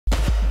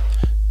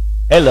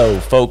Hello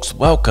folks,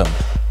 welcome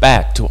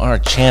back to our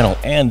channel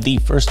and the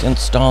first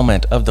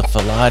installment of the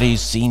Pilates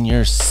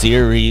Senior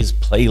Series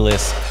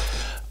playlist.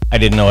 I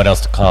didn't know what else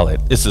to call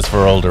it. This is for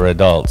older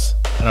adults.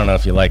 I don't know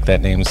if you like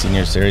that name,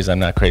 Senior Series. I'm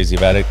not crazy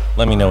about it.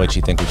 Let me know what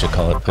you think we should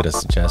call it. Put a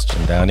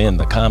suggestion down in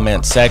the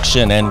comment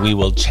section and we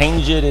will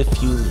change it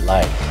if you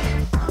like.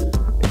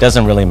 It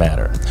doesn't really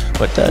matter.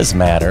 What does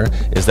matter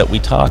is that we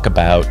talk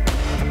about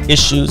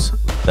issues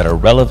that are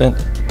relevant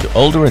to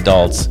older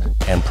adults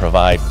and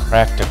provide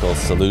practical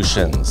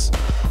solutions.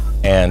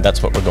 And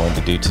that's what we're going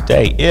to do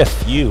today.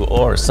 If you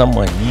or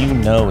someone you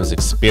know is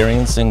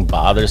experiencing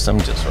bothersome,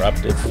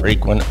 disruptive,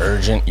 frequent,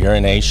 urgent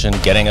urination,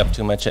 getting up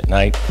too much at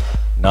night,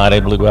 not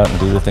able to go out and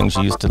do the things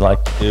you used to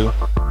like to do,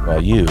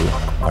 well, you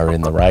are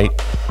in the right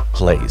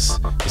place.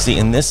 You see,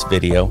 in this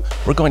video,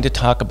 we're going to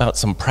talk about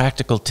some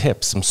practical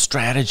tips, some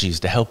strategies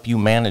to help you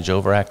manage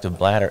overactive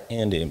bladder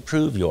and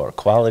improve your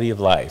quality of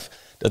life.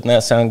 Doesn't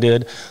that sound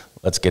good?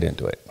 Let's get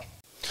into it.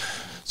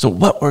 So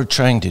what we're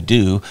trying to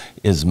do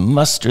is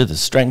muster the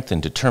strength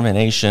and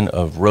determination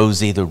of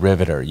Rosie the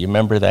Riveter. You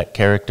remember that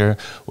character?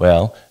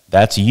 Well,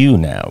 that's you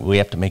now. We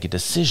have to make a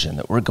decision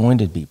that we're going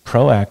to be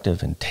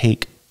proactive and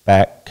take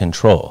back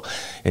control.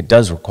 It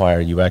does require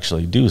you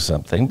actually do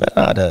something, but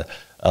not a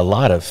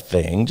lot of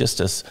thing, just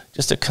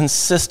a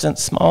consistent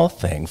small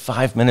thing.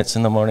 5 minutes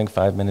in the morning,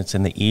 5 minutes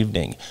in the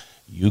evening.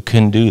 You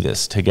can do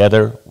this.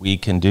 Together, we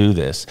can do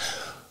this.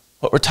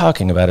 What we're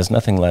talking about is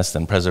nothing less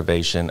than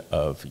preservation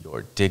of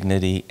your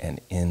dignity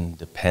and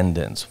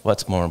independence.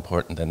 What's more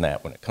important than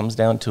that? When it comes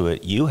down to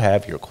it, you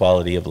have your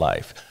quality of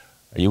life.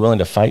 Are you willing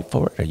to fight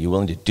for it? Are you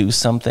willing to do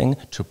something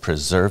to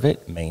preserve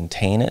it,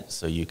 maintain it,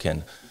 so you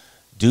can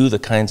do the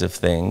kinds of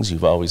things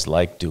you've always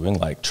liked doing,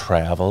 like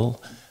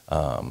travel,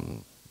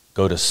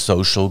 go to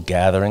social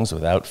gatherings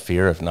without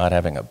fear of not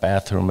having a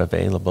bathroom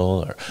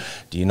available? Or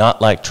do you not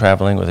like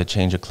traveling with a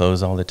change of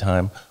clothes all the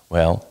time?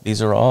 Well,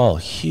 these are all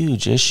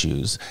huge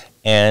issues,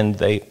 and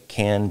they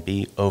can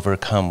be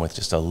overcome with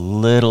just a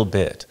little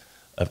bit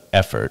of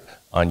effort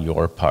on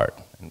your part.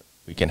 And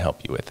we can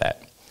help you with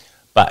that.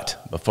 But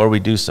before we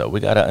do so,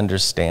 we got to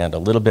understand a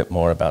little bit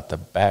more about the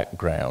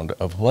background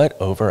of what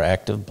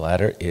overactive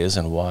bladder is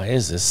and why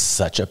is this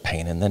such a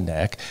pain in the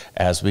neck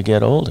as we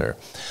get older.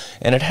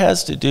 And it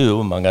has to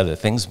do, among other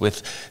things,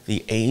 with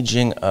the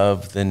aging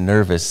of the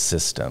nervous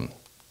system.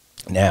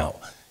 Now,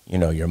 you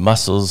know, your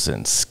muscles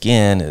and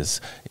skin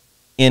is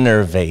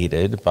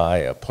innervated by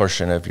a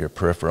portion of your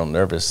peripheral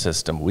nervous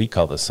system we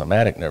call the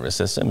somatic nervous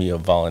system. You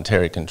have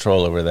voluntary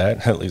control over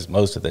that, at least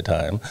most of the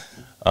time.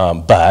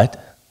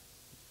 But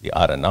the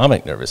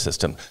autonomic nervous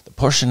system, the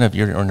portion of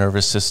your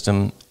nervous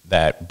system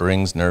that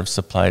brings nerve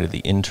supply to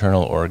the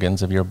internal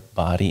organs of your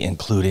body,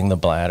 including the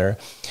bladder,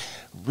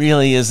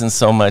 really isn't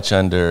so much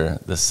under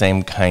the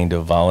same kind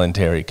of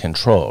voluntary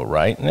control,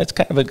 right? And it's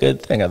kind of a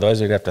good thing.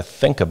 Otherwise, we'd have to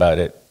think about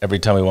it every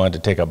time we wanted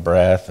to take a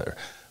breath or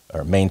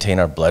maintain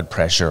our blood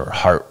pressure or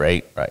heart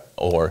rate, right,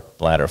 or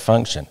bladder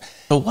function.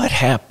 So what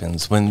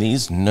happens when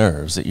these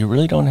nerves that you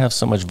really don't have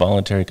so much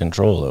voluntary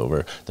control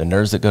over, the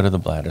nerves that go to the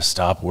bladder,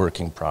 stop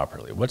working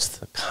properly? What's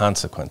the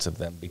consequence of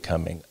them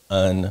becoming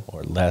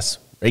or less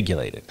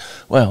regulated?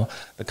 Well,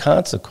 the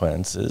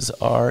consequences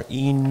are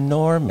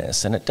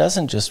enormous, and it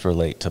doesn't just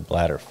relate to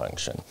bladder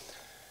function.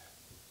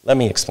 Let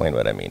me explain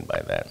what I mean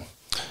by that.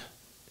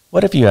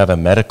 What if you have a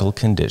medical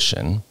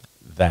condition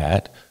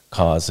that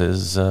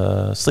causes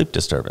sleep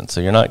disturbance? So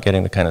you're not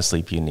getting the kind of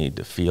sleep you need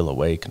to feel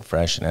awake and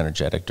fresh and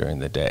energetic during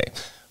the day.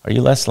 Are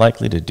you less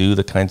likely to do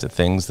the kinds of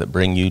things that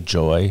bring you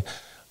joy?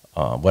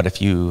 What if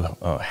you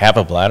have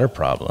a bladder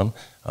problem,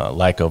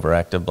 like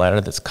overactive bladder,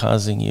 that's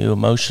causing you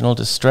emotional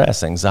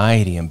distress,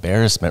 anxiety,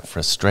 embarrassment,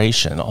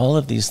 frustration? All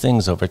of these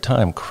things over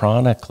time,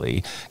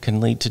 chronically,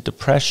 can lead to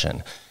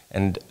depression.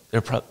 And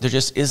there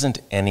just isn't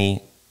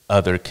any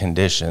other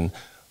condition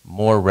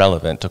more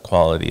relevant to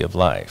quality of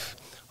life.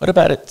 What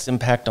about its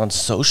impact on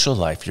social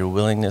life, your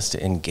willingness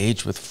to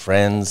engage with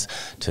friends,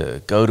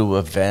 to go to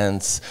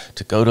events,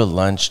 to go to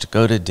lunch, to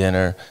go to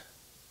dinner?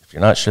 If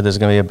you're not sure there's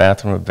going to be a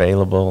bathroom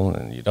available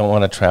and you don't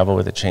want to travel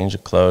with a change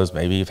of clothes,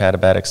 maybe you've had a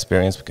bad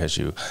experience because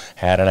you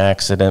had an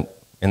accident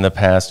in the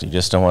past, you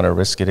just don't want to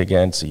risk it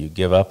again, so you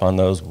give up on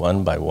those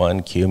one by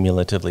one,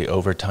 cumulatively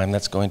over time.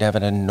 That's going to have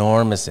an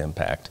enormous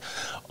impact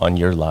on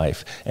your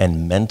life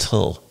and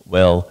mental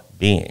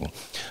well-being.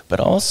 But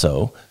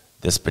also,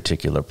 this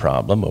particular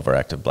problem,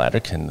 overactive bladder,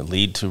 can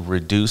lead to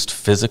reduced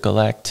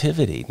physical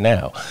activity.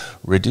 Now,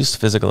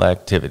 reduced physical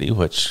activity,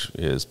 which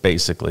is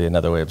basically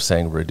another way of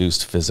saying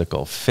reduced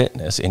physical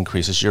fitness,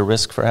 increases your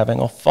risk for having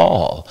a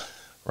fall,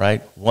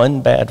 right?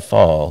 One bad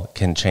fall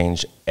can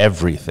change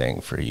everything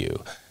for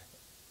you.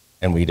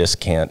 And we just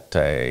can't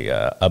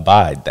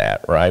abide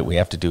that, right? We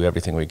have to do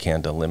everything we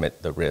can to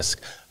limit the risk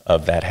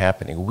of that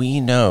happening. We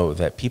know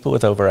that people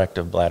with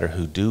overactive bladder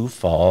who do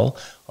fall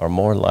are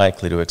more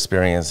likely to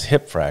experience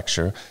hip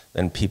fracture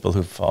than people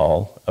who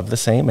fall of the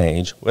same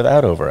age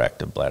without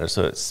overactive bladder.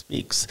 So it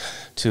speaks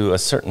to a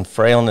certain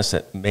frailness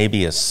that may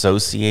be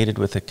associated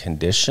with a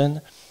condition,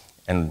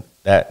 and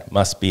that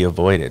must be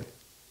avoided.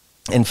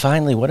 And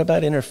finally, what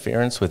about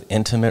interference with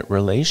intimate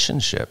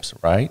relationships,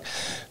 right?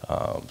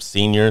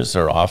 Seniors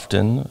are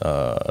often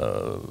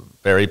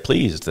very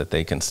pleased that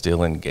they can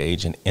still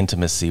engage in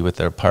intimacy with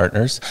their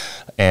partners,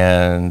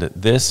 and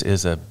this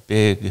is a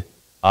big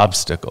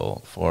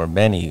obstacle for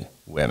many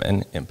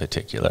women in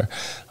particular.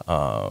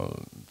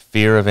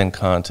 Fear of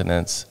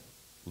incontinence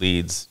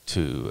leads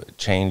to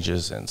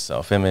changes in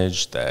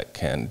self-image that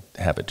can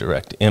have a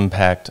direct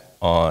impact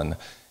on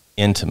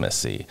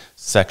intimacy,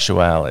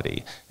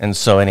 sexuality. And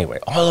so anyway,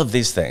 all of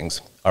these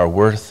things are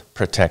worth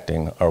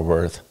protecting, are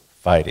worth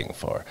fighting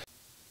for.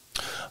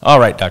 All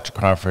right, Dr.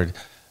 Crawford,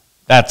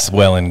 that's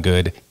well and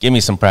good. Give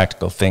me some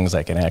practical things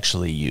I can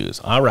actually use.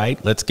 All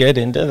right, let's get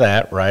into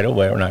that right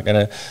away. We're not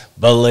going to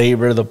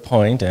belabor the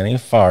point any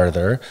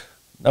farther.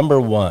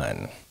 Number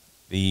one,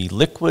 the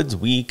liquids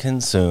we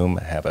consume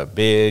have a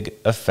big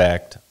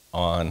effect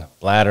on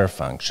bladder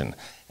function.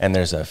 And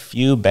there's a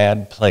few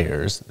bad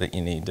players that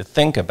you need to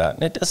think about.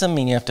 And it doesn't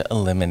mean you have to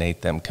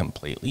eliminate them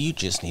completely. You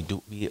just need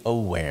to be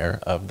aware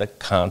of the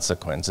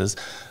consequences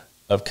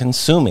of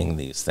consuming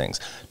these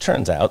things.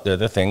 Turns out they're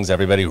the things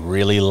everybody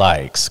really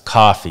likes.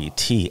 Coffee,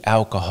 tea,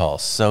 alcohol,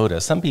 soda.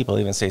 Some people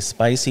even say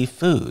spicy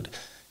food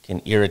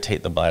can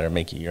irritate the bladder,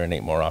 make you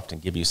urinate more often,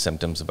 give you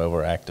symptoms of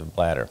overactive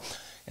bladder.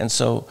 And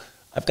so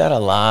I've got a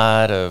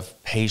lot of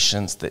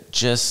patients that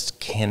just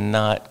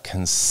cannot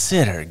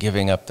consider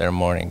giving up their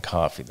morning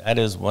coffee. That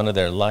is one of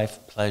their life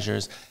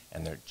pleasures,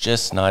 and they're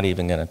just not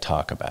even going to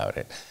talk about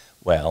it.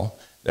 Well,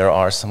 there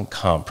are some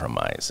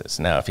compromises.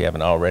 Now, if you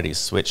haven't already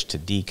switched to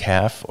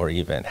decaf or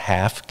even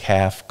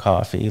half-calf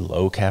coffee,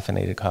 low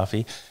caffeinated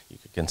coffee, you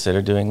could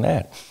consider doing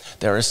that.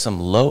 There are some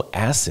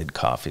low-acid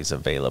coffees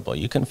available.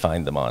 You can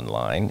find them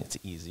online. It's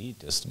easy.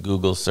 Just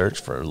Google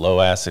search for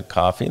low-acid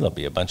coffee. There'll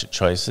be a bunch of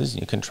choices.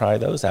 You can try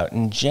those out.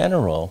 In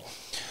general,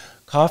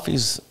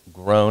 coffees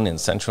grown in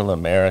Central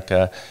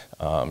America,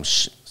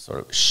 sort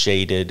of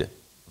shaded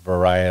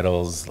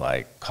varietals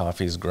like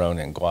coffees grown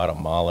in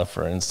Guatemala,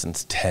 for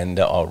instance, tend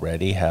to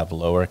already have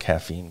lower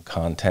caffeine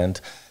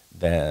content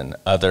than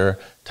other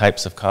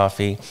types of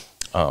coffee.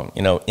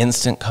 You know,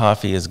 instant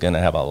coffee is going to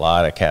have a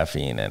lot of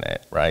caffeine in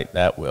it, right?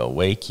 That will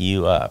wake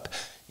you up.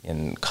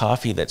 In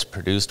coffee that's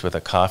produced with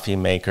a coffee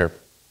maker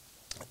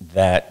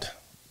that,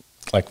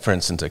 like for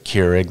instance, a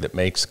Keurig that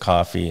makes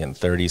coffee in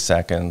 30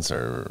 seconds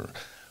or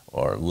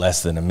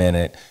less than a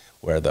minute,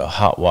 where the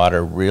hot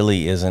water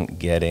really isn't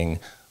getting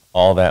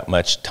all that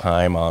much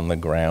time on the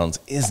grounds,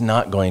 is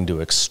not going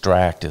to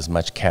extract as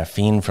much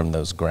caffeine from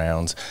those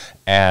grounds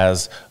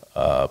as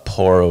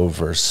pour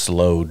over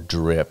slow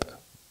drip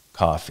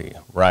coffee,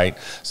 right?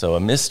 So a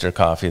Mr.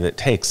 Coffee that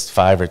takes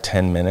 5 or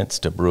 10 minutes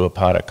to brew a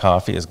pot of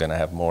coffee is going to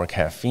have more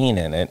caffeine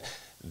in it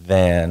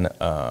than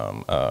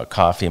a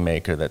coffee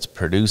maker that's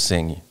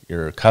producing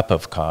your cup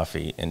of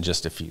coffee in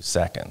just a few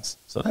seconds.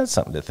 So that's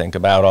something to think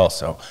about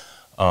also.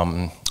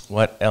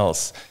 What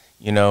else?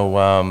 You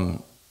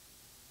know,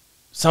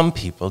 some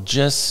people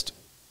just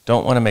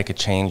don't want to make a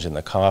change in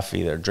the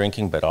coffee they're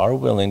drinking, but are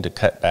willing to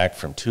cut back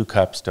from 2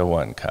 cups to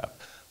 1 cup,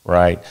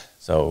 right?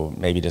 So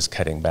maybe just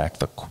cutting back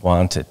the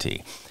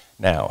quantity.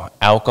 Now,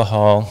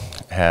 alcohol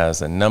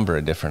has a number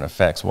of different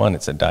effects. One,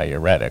 it's a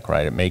diuretic,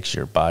 right? It makes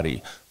your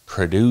body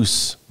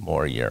produce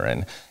more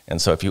urine.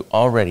 And so if you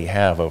already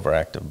have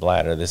overactive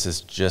bladder, this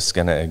is just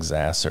going to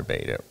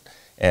exacerbate it.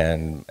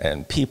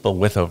 And people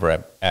with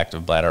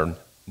overactive bladder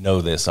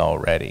know this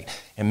already.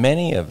 And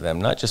many of them,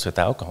 not just with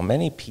alcohol,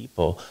 many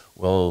people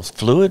will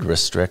fluid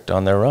restrict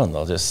on their own.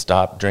 They'll just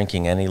stop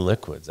drinking any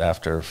liquids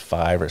after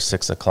 5 or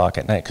 6 o'clock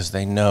at night because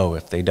they know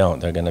if they don't,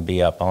 they're going to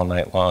be up all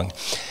night long.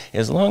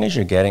 As long as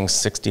you're getting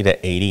 60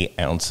 to 80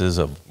 ounces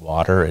of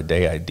water a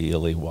day,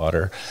 ideally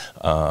water,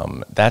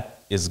 that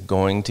is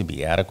going to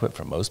be adequate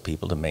for most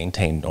people to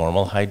maintain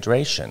normal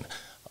hydration.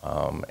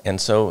 And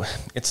so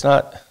it's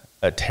not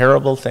a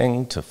terrible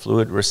thing to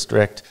fluid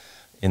restrict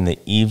in the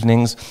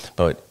evenings,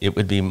 but it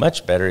would be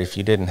much better if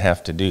you didn't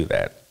have to do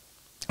that.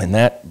 And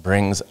that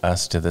brings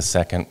us to the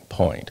second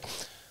point.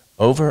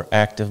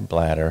 Overactive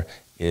bladder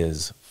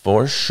is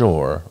for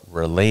sure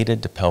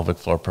related to pelvic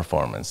floor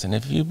performance. And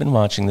if you've been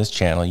watching this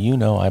channel, you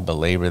know I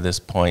belabor this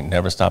point,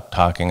 never stop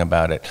talking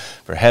about it.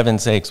 For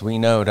heaven's sakes, we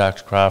know,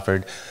 Dr.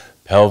 Crawford,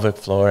 pelvic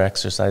floor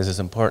exercise is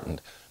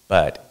important.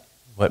 But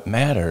what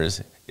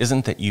matters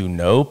isn't that you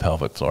know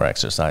pelvic floor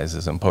exercise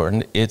is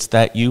important, it's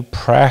that you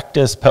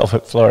practice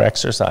pelvic floor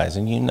exercise.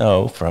 And you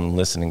know from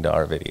listening to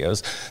our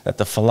videos that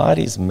the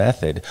Pilates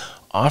method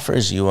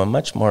offers you a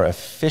much more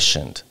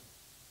efficient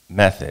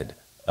method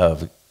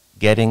of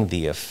getting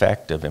the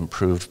effect of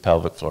improved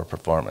pelvic floor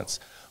performance.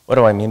 What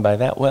do I mean by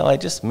that? Well, I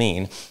just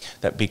mean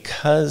that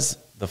because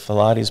the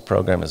Pilates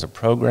program is a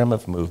program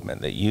of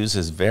movement that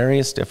uses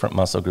various different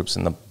muscle groups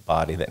in the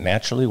body that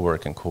naturally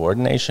work in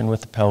coordination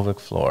with the pelvic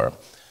floor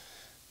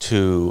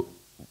to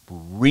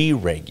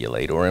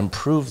re-regulate or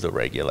improve the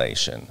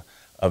regulation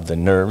of the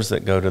nerves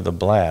that go to the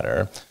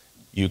bladder,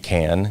 you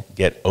can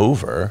get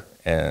over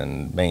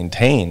and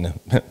maintain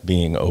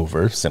being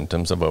over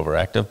symptoms of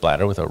overactive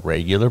bladder with a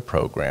regular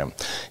program.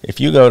 If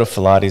you go to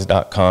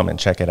Pilates.com and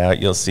check it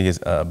out, you'll see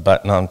a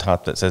button on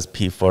top that says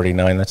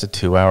P49. That's a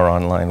 2-hour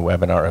online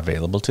webinar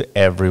available to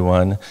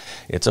everyone.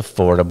 It's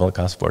affordable. It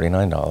costs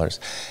 $49.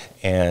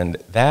 And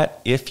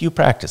that, if you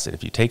practice it,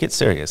 if you take it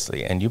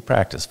seriously and you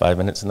practice 5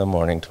 minutes in the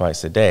morning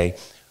twice a day,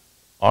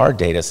 our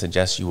data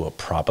suggests you will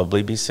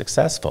probably be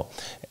successful.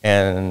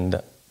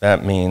 And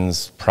that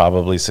means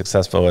probably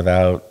successful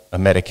without a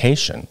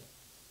medication.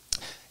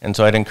 And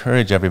so I'd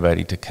encourage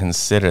everybody to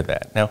consider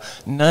that. Now,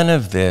 none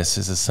of this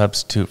is a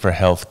substitute for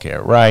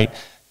healthcare, right?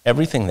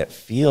 Everything that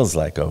feels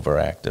like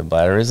overactive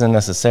bladder isn't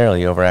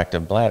necessarily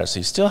overactive bladder. So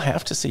you still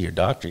have to see your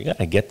doctor. You got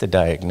to get the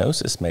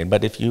diagnosis made.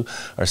 But if you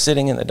are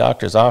sitting in the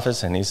doctor's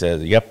office and he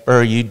says, yep,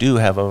 you do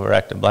have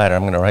overactive bladder,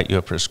 I'm going to write you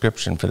a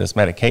prescription for this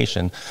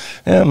medication,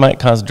 and it might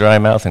cause dry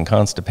mouth and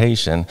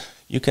constipation,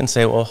 you can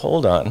say, well,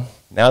 hold on.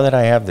 Now that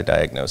I have the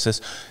diagnosis,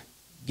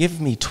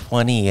 give me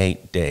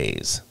 28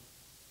 days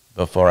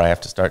before I have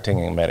to start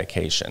taking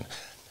medication.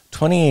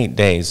 28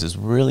 days is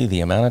really the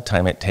amount of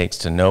time it takes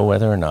to know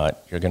whether or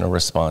not you're going to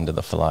respond to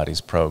the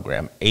Pilates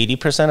program.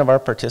 80% of our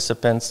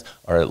participants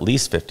are at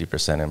least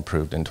 50%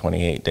 improved in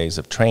 28 days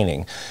of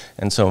training.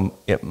 And so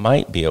it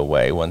might be a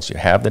way, once you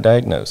have the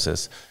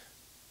diagnosis,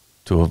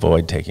 to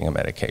avoid taking a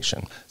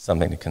medication,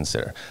 something to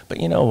consider. But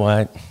you know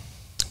what?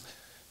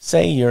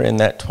 Say you're in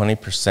that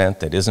 20%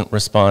 that isn't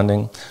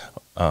responding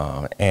to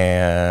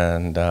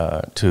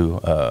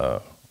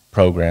a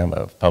program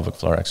of pelvic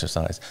floor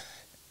exercise,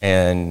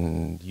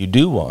 and you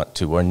do want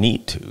to or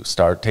need to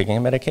start taking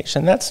a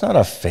medication. That's not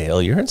a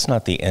failure. It's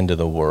not the end of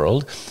the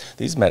world.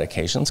 These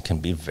medications can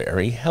be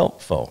very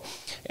helpful.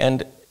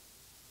 And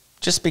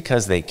just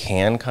because they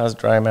can cause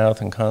dry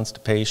mouth and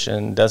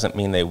constipation doesn't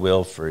mean they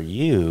will for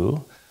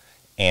you.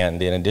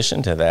 And in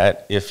addition to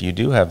that, if you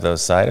do have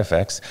those side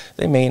effects,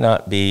 they may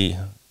not be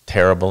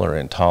terrible or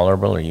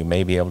intolerable, or you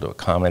may be able to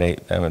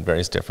accommodate them in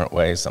various different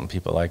ways. Some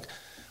people like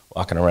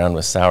walking around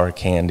with sour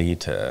candy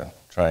to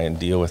try and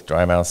deal with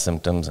dry mouth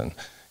symptoms, and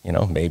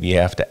maybe you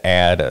have to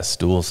add a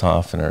stool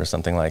softener or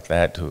something like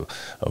that to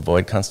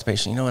avoid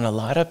constipation. And a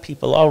lot of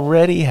people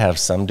already have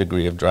some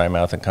degree of dry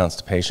mouth and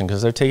constipation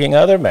because they're taking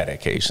other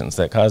medications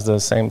that cause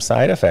those same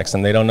side effects,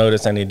 and they don't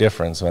notice any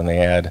difference when they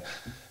add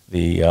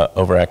the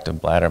overactive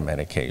bladder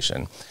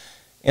medication.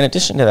 In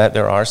addition to that,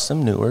 there are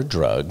some newer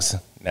drugs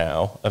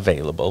now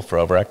available for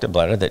overactive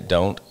bladder that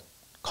don't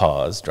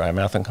cause dry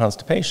mouth and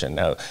constipation.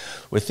 Now,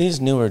 with these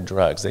newer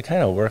drugs, they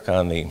kind of work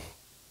on the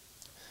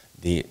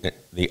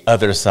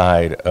other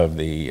side of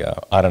the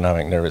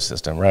autonomic nervous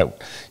system, right?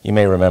 You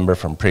may remember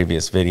from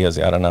previous videos,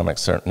 the autonomic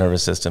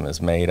nervous system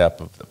is made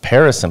up of the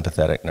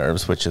parasympathetic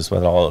nerves, which is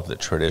what all of the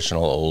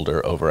traditional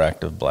older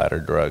overactive bladder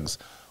drugs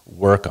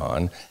work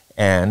on,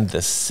 and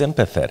the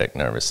sympathetic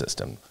nervous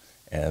system.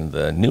 And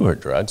the newer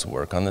drugs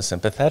work on the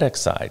sympathetic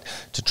side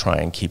to try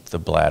and keep the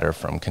bladder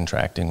from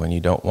contracting when you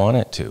don't want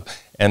it to.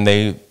 And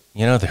they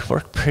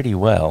work pretty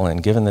well,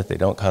 and given that they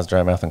don't cause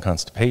dry mouth and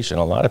constipation,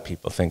 a lot of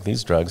people think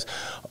these drugs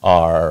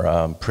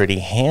are pretty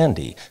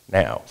handy.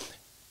 Now,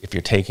 if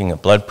you're taking a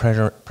blood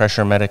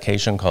pressure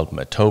medication called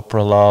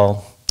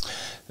metoprolol,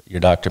 your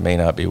doctor may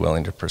not be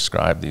willing to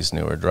prescribe these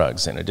newer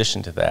drugs. In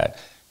addition to that,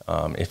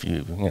 if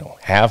you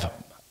have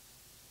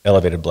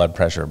elevated blood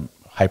pressure,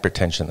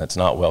 hypertension that's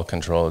not well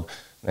controlled,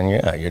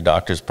 then your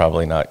doctor's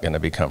probably not going to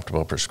be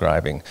comfortable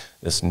prescribing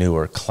this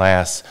newer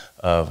class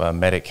of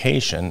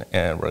medication.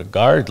 And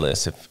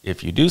regardless,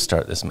 if you do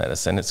start this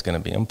medicine, it's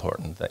going to be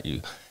important that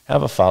you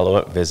have a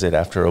follow-up visit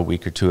after a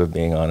week or two of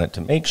being on it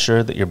to make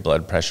sure that your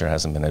blood pressure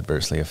hasn't been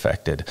adversely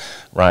affected,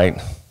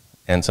 right?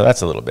 And so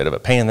that's a little bit of a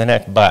pain in the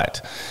neck,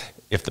 but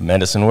if the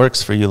medicine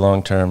works for you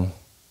long-term,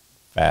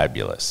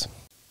 fabulous.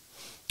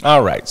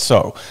 All right,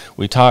 so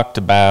we talked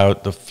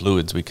about the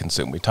fluids we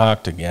consume. We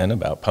talked again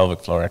about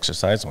pelvic floor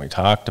exercise, and we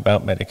talked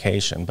about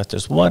medication, but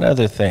there's one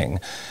other thing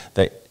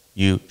that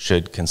you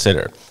should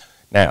consider.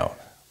 Now,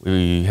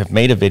 we have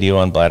made a video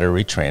on bladder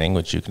retraining,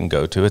 which you can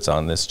go to. It's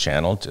on this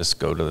channel. Just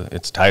go to,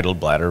 it's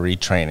titled Bladder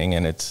Retraining,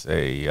 and it's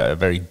a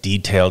very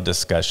detailed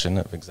discussion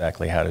of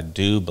exactly how to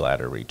do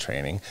bladder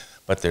retraining.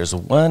 But there's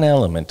one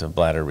element of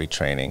bladder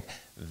retraining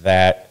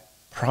that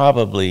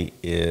probably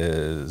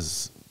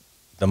is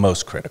the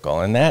most critical,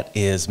 and that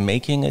is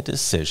making a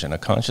decision, a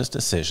conscious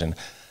decision,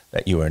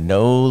 that you are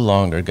no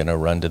longer going to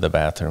run to the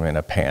bathroom in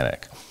a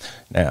panic.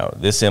 Now,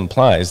 this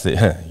implies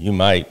that you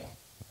might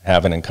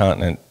have an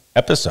incontinent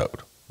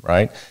episode,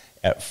 right,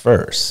 at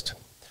first.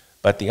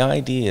 But the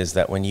idea is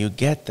that when you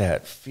get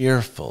that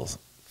fearful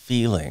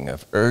feeling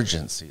of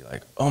urgency,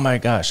 like, oh my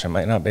gosh, I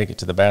might not make it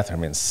to the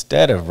bathroom,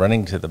 instead of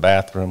running to the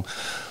bathroom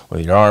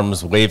with your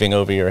arms waving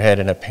over your head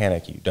in a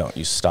panic, you don't.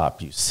 You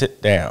stop. You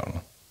sit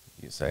down.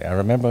 You say, I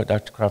remember what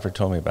Dr. Crawford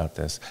told me about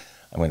this.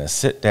 I'm going to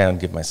sit down,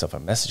 give myself a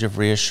message of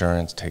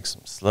reassurance, take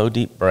some slow,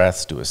 deep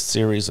breaths, do a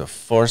series of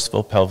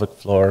forceful pelvic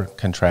floor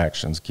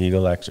contractions,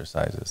 Kegel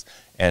exercises,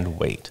 and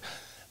wait.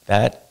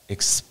 That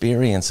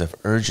experience of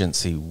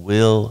urgency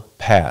will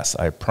pass,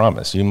 I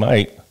promise. You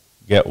might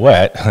get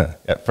wet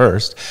at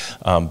first,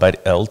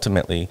 but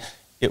ultimately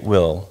it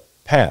will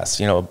pass.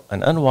 You know,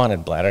 an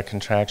unwanted bladder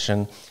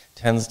contraction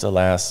tends to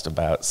last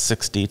about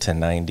 60 to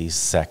 90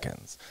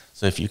 seconds.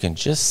 So if you can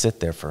just sit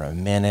there for a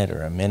minute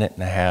or a minute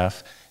and a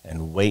half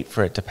and wait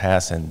for it to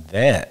pass and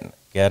then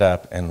get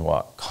up and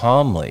walk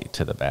calmly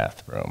to the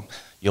bathroom,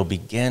 you'll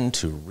begin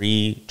to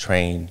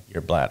retrain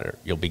your bladder.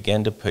 You'll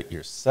begin to put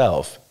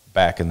yourself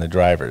back in the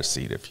driver's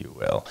seat, if you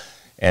will.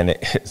 And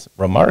it's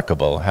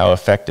remarkable how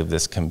effective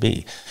this can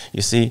be.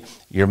 You see,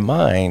 your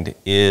mind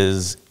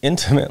is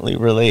intimately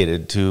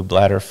related to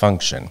bladder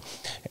function,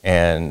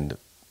 and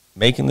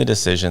making the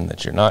decision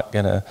that you're not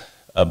going to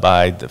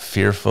abide the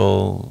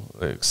fearful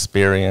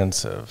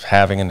experience of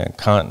having an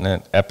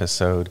incontinent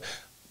episode,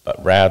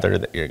 but rather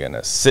that you're going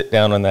to sit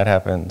down when that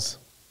happens,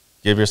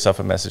 give yourself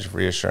a message of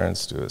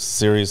reassurance, do a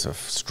series of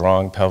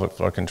strong pelvic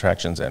floor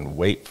contractions, and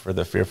wait for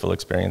the fearful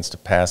experience to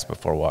pass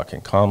before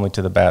walking calmly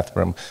to the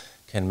bathroom,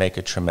 can make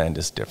a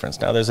tremendous difference.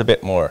 Now, there's a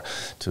bit more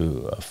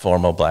to a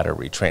formal bladder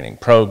retraining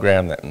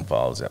program that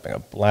involves having a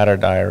bladder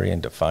diary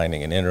and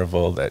defining an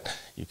interval that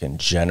you can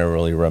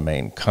generally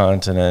remain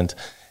continent,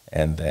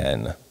 and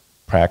then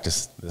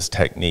practice this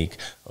technique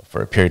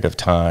for a period of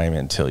time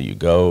until you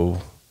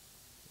go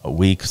a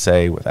week,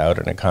 say, without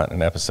an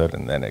incontinent episode,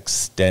 and then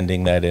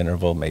extending that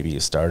interval. Maybe you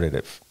started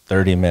at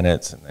 30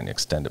 minutes and then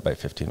extend it by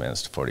 15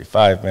 minutes to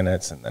 45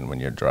 minutes, and then when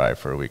you're dry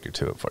for a week or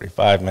two at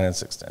 45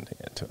 minutes, extending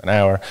it to an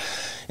hour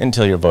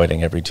until you're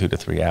voiding every 2 to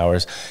 3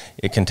 hours.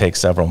 It can take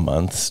several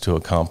months to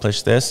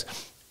accomplish this,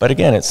 but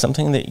again, it's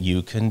something that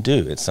you can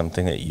do. It's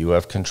something that you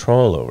have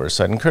control over.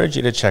 So I'd encourage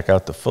you to check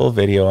out the full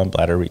video on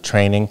bladder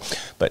retraining,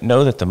 but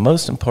know that the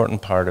most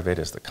important part of it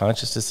is the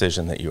conscious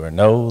decision that you are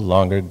no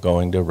longer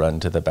going to run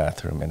to the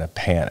bathroom in a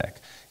panic.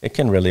 It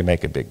can really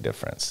make a big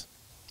difference.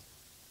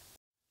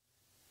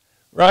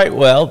 Right,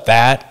 well,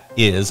 that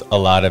is a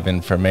lot of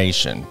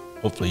information.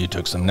 Hopefully you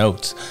took some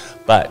notes,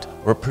 but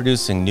we're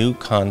producing new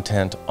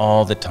content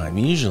all the time,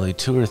 usually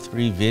 2 or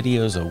 3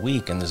 videos a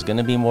week, and there's going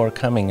to be more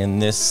coming in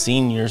this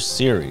senior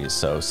series,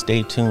 so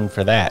stay tuned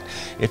for that.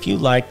 If you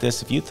like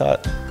this, if you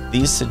thought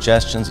these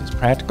suggestions, these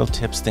practical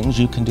tips, things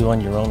you can do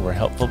on your own were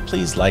helpful,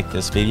 please like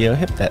this video,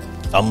 hit that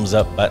thumbs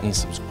up button,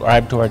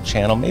 subscribe to our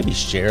channel, maybe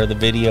share the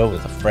video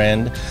with a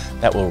friend.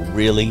 That will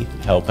really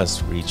help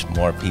us reach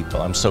more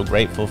people. I'm so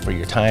grateful for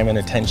your time and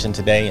attention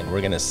today, and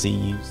we're going to see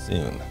you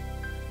soon.